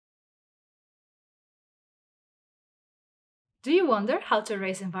Do you wonder how to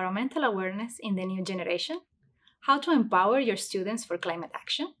raise environmental awareness in the new generation? How to empower your students for climate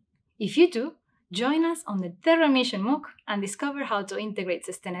action? If you do, join us on the Terra Mission MOOC and discover how to integrate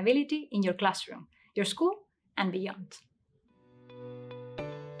sustainability in your classroom, your school, and beyond.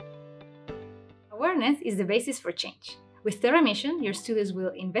 Awareness is the basis for change. With Tera Mission, your students will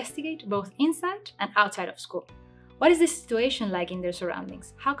investigate both inside and outside of school. What is the situation like in their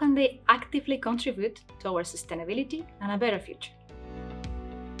surroundings? How can they actively contribute towards sustainability and a better future?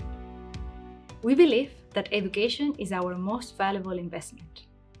 We believe that education is our most valuable investment.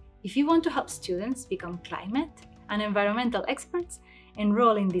 If you want to help students become climate and environmental experts,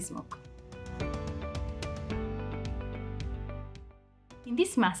 enroll in this MOOC. In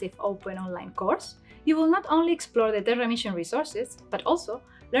this massive open online course, you will not only explore the Terra Mission resources, but also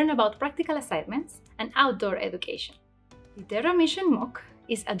learn about practical assignments and outdoor education. The Terra Mission MOOC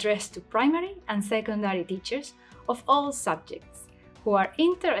is addressed to primary and secondary teachers of all subjects who are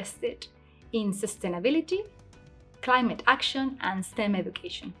interested in sustainability, climate action, and STEM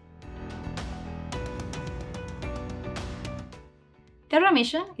education. Terra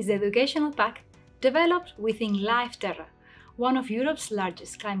Mission is the educational pack developed within Life Terra, one of Europe's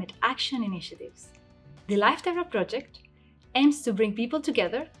largest climate action initiatives. The Life Terra project aims to bring people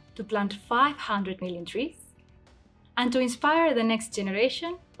together to plant 500 million trees and to inspire the next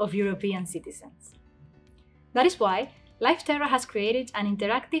generation of European citizens. That is why Life Terra has created an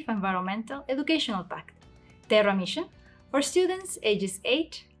interactive environmental educational pack, Terra Mission, for students ages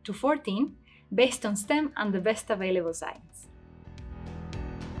 8 to 14 based on STEM and the best available science.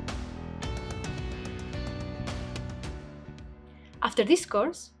 After this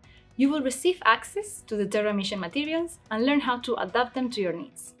course, you will receive access to the Terra Mission materials and learn how to adapt them to your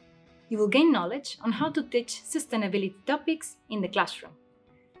needs. You will gain knowledge on how to teach sustainability topics in the classroom,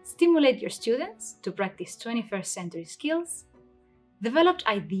 stimulate your students to practice 21st century skills, develop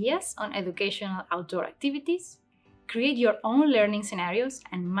ideas on educational outdoor activities, create your own learning scenarios,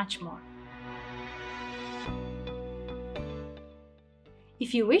 and much more.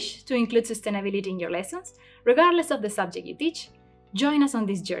 If you wish to include sustainability in your lessons, regardless of the subject you teach, join us on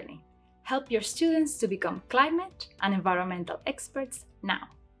this journey. Help your students to become climate and environmental experts now.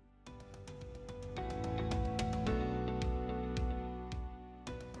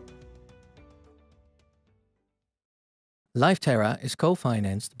 Life Terra is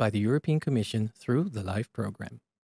co-financed by the European Commission through the LIFE program.